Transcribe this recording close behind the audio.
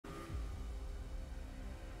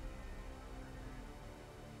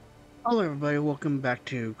Hello, everybody. Welcome back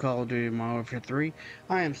to Call of Duty Modern Warfare 3.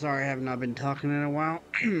 I am sorry I have not been talking in a while.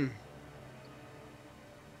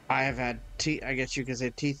 I have had I guess you could say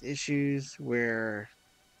teeth issues where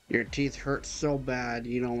your teeth hurt so bad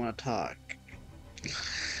you don't want to talk.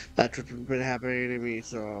 That's what's been happening to me.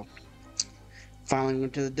 So finally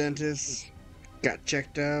went to the dentist, got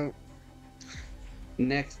checked out.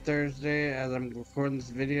 Next Thursday, as I'm recording this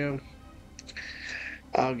video,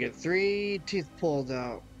 I'll get 3 teeth pulled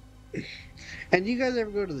out. And you guys ever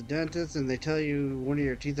go to the dentist and they tell you one of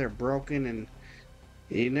your teeth are broken and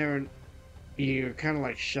you never you're kind of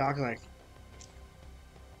like shocked, like,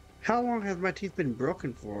 how long has my teeth been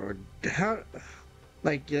broken for? How,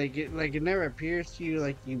 it never appears to you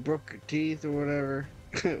like you broke your teeth or whatever.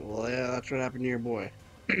 Well, yeah, that's what happened to your boy.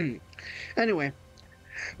 Anyway,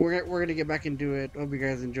 we're gonna get back into it. Hope you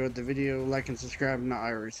guys enjoyed the video. Like and subscribe. Not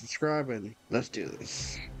I already subscribe, and let's do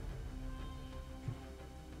this.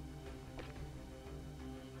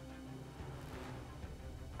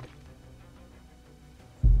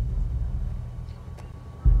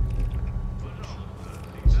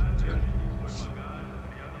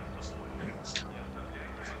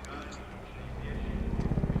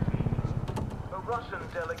 Russian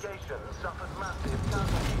delegation suffered massive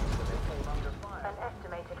casualties when they came under fire. An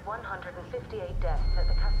estimated 158 deaths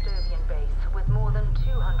at the Castovian base, with more than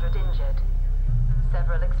 200 injured.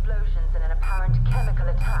 Several explosions and an apparent chemical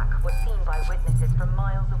attack were seen by witnesses from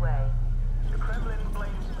miles away. The Kremlin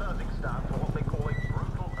blames Kazakhstan for what they call a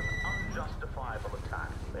brutal and unjustifiable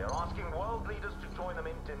attack. They are asking world leaders to join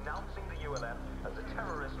them in denouncing the ULF as a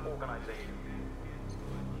terrorist organization.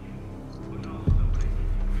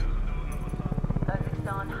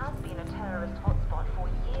 Kazakhstan has been a terrorist hotspot for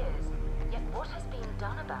years, yet what has been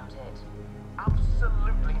done about it?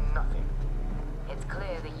 Absolutely nothing. It's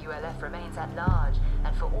clear the ULF remains at large,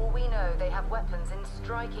 and for all we know, they have weapons in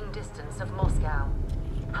striking distance of Moscow.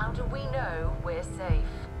 How do we know we're safe?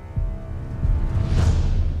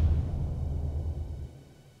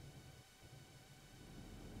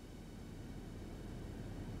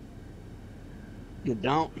 You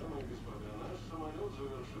don't.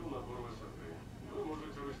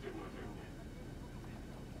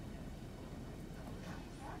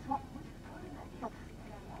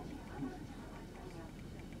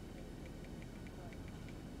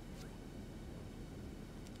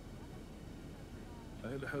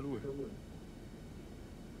 هلا حلوة.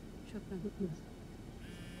 شكرا.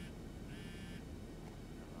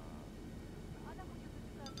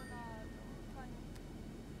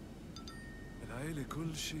 العيلة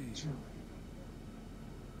كل شيء.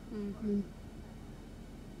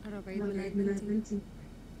 قرب عيد ميلاد بنتي.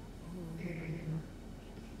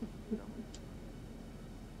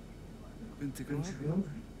 بنتك رابعة؟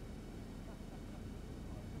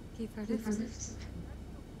 كيف عرفت؟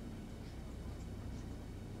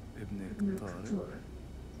 ابنك طارق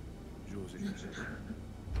جوزك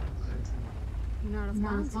نعرف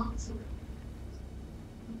بعض؟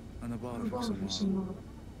 أنا بعرفك سماء.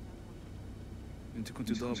 أنت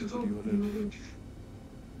كنت ضابط اليولف.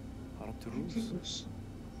 حاربت الروس؟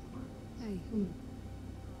 أي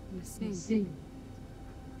من سنين.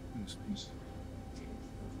 من سنين.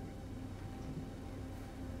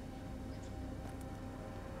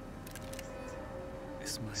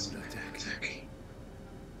 اسمعي ولا تحكي.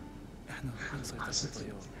 احنا على سيطرة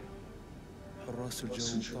الطيار. حراس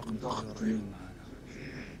الجو وطاقم الطيار رايحين معانا.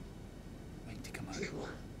 وانت كمان.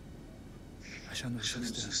 عشان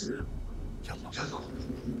الشخص يلا.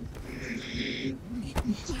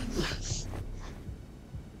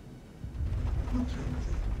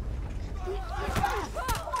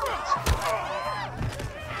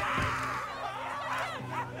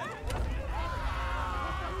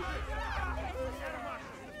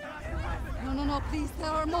 No, please, there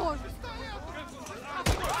are more.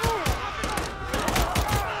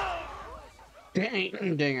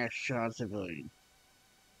 Dang, I shot a civilian.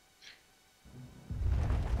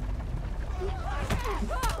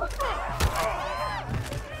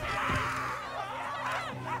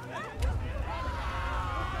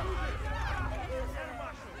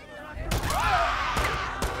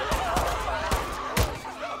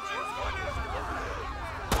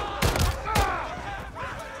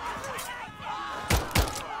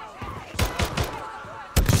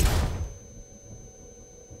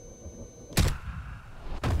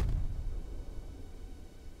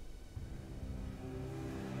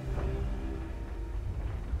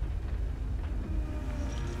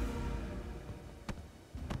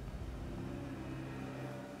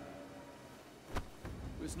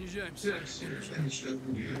 Снижаемся.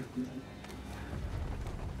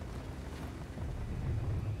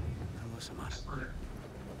 Hello, Samara.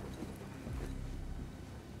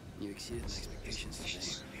 You exceeded my expectations today.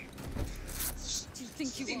 Do you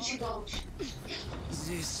think you are?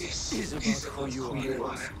 This is about who you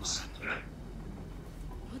are.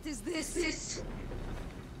 What is this?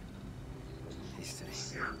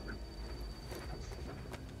 History.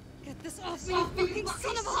 Get this off me, you fucking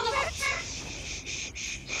son of a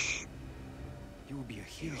bitch! You will be a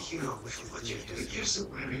hero for what you're doing.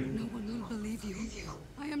 No one will believe you.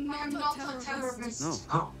 I am not a terrorist.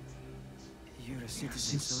 No. You're a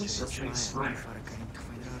citizen soldier of Spire for a Karim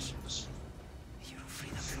Federation. You're a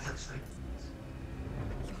freedom fighter.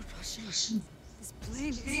 You're Russian. This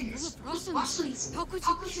plane is full of Russians. How could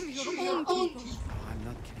you kill your own people? No, I'm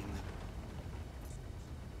not killing them.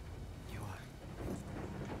 You are.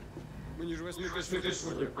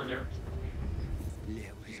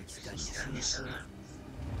 Левый здание.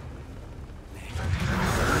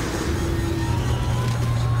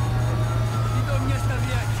 Идем не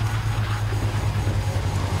оставлять!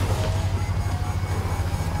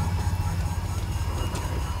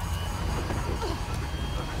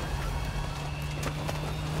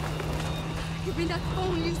 Give me that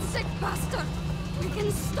phone, you sick bastard! We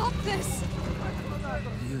can stop this!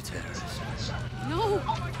 You terrorist. No!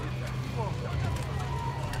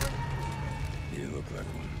 You look like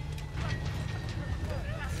one.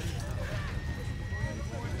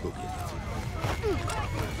 Go get it.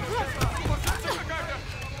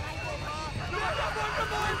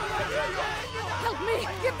 Help me!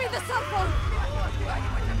 Give me the cell phone!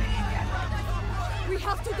 We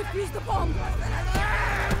have to defuse the bomb!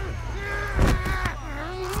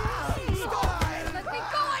 Stop! Let me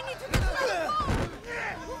go! I need to get to that phone!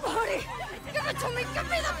 Hurry! Give it to me! Give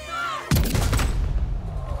me the phone!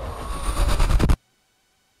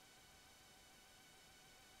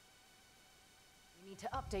 We need to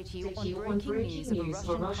update you on breaking news of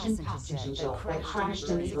a Russian passenger jet that crashed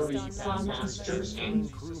in Kazakhstan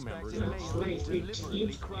and crew members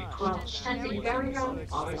deliberately crashed.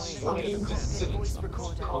 Voice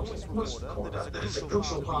recorder That is a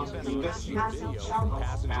crucial part of the investigation.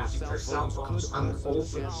 Passenger cell phones could unfold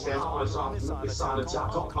staff on missile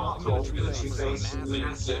attack on military base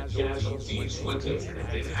links that casualties went in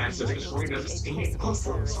accident.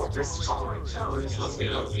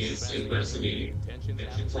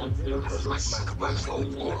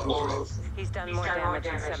 He's done more damage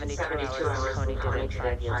in 72 hours than Tony did in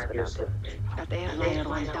 5 years without him. That airliner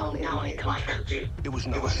went down in my country. It was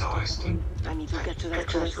no accident. I need to get to that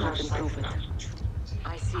crash site and prove it.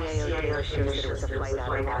 ICAO data shows that it was a flight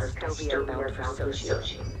out of Mostovia bound for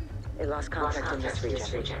Sochi. They lost contact in this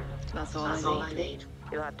region. That's all I need.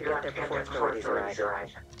 You'll have to get there before authorities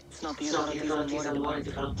arrive. It's not the authorities I'm worried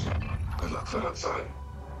about. Good luck for outside.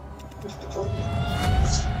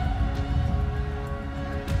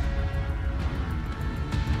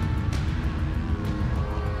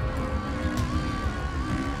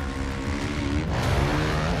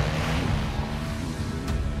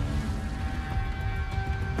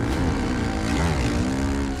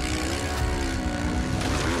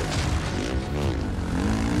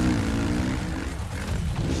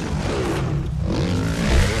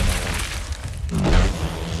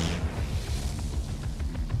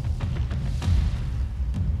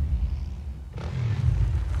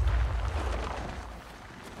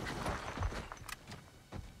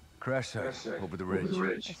 Crash site over the ridge.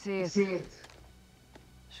 I see it.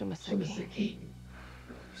 Shumaseki.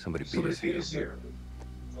 Somebody beat us here.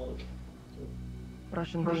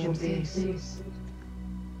 Russian BMCs.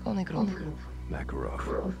 Konny Group.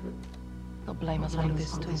 Makarov. They'll blame us for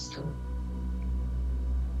this too.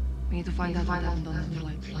 We need to find out what happened on the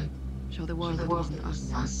flight. Show the world it wasn't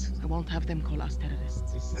us. I won't have them call us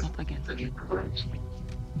terrorists. Not again.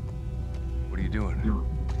 What are you doing?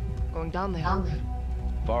 Going down there.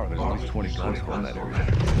 Far, there's at least 20 guns around that area.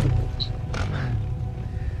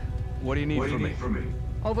 What do you need from me?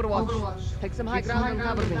 Overwatch. Take some high ground and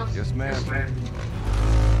cover me. Yes, ma'am.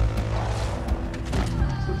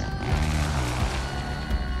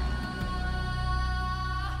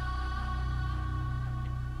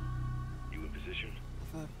 You in position?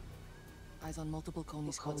 Eyes on multiple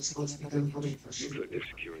Coney squads picking up every inch. Looks like they're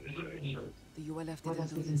securing the site. The ULF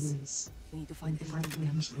didn't do this. We need to find anything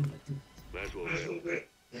else. Might as well bail.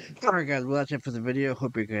 Alright guys, well that's it for the video.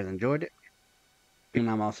 Hope you guys enjoyed it. And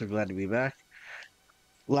I'm also glad to be back.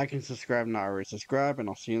 Like and subscribe, not already subscribe, and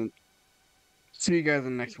I'll see you guys in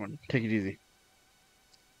the next one. Take it easy.